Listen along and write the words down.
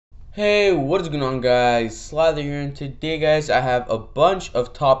Hey, what is going on, guys? Slather here, and today, guys, I have a bunch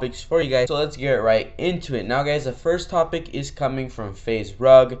of topics for you guys, so let's get right into it. Now, guys, the first topic is coming from FaZe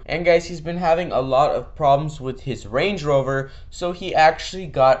Rug, and guys, he's been having a lot of problems with his Range Rover, so he actually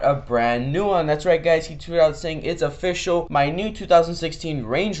got a brand new one. That's right, guys, he tweeted out saying, "It's official, my new 2016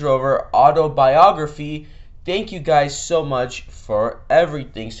 Range Rover autobiography. Thank you guys so much for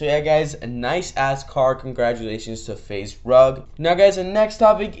everything." So yeah, guys, a nice ass car. Congratulations to FaZe Rug. Now, guys, the next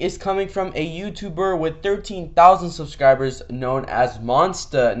topic is coming from a YouTuber with 13,000 subscribers known as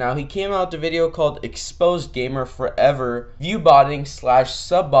Monsta. Now, he came out with a video called "Exposed Gamer Forever Viewbotting /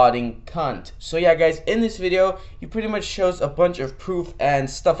 Subbotting Cunt." So yeah, guys, in this video he pretty much shows a bunch of proof and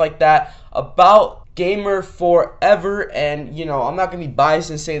stuff like that about Gamer Forever, and you know, I'm not gonna be biased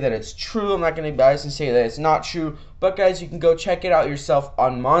and say that it's true. I'm not gonna be biased and say that it's not true, but guys, you can go check it out yourself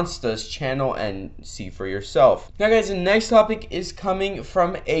on Monsta's channel and see for yourself. Now, guys, the next topic is coming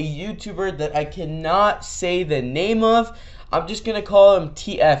from a YouTuber that I cannot say the name of. I'm just gonna call him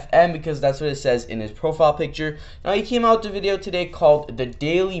TFM because that's what it says in his profile picture. Now, he came out with a video today called "The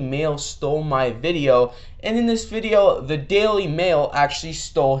Daily Mail Stole My Video," and in this video, the Daily Mail actually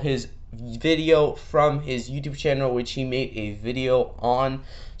stole his video from his YouTube channel, which he made a video on.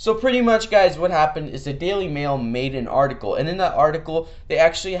 So pretty much, guys, what happened is the Daily Mail made an article, and in that article they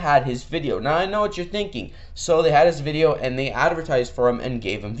actually had his video. Now, I know what you're thinking. So they had his video and they advertised for him and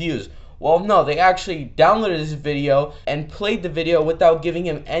gave him views. Well, no, they actually downloaded this video and played the video without giving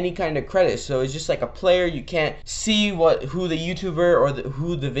him any kind of credit. So it's just like a player. You can't see who the YouTuber or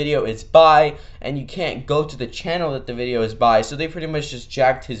who the video is by, and you can't go to the channel that the video is by. So they pretty much just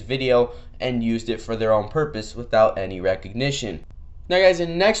jacked his video and used it for their own purpose without any recognition. Now, guys, the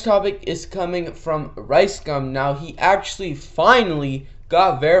next topic is coming from RiceGum. Now, he actually finally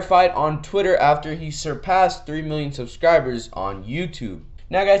got verified on Twitter after he surpassed 3 million subscribers on YouTube.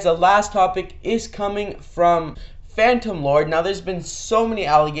 Now, guys, the last topic is coming from PhantomL0rd. Now, there's been so many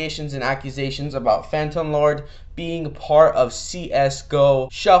allegations and accusations about PhantomL0rd being part of CSGO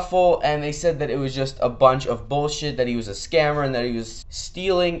Shuffle, and they said that it was just a bunch of bullshit, that he was a scammer, and that he was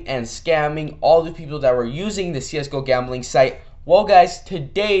stealing and scamming all the people that were using the CSGO gambling site. Well, guys,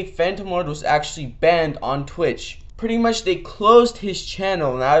 today PhantomL0rd was actually banned on Twitch. Pretty much they closed his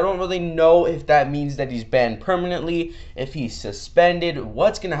channel. Now, I don't really know if that means that he's banned permanently, if he's suspended,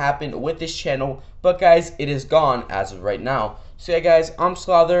 what's gonna happen with this channel, but guys, it is gone as of right now. So yeah, guys, I'm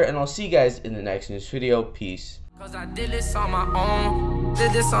Slather, and I'll see you guys in the next news video. Peace. Cause I did this on my own,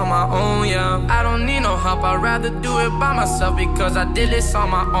 yeah. I don't need no help, I'd rather do it by myself, because I did this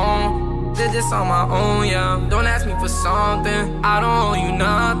on my own, yeah. Don't ask me for something, I don't owe you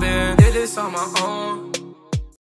nothing. Did this on my own.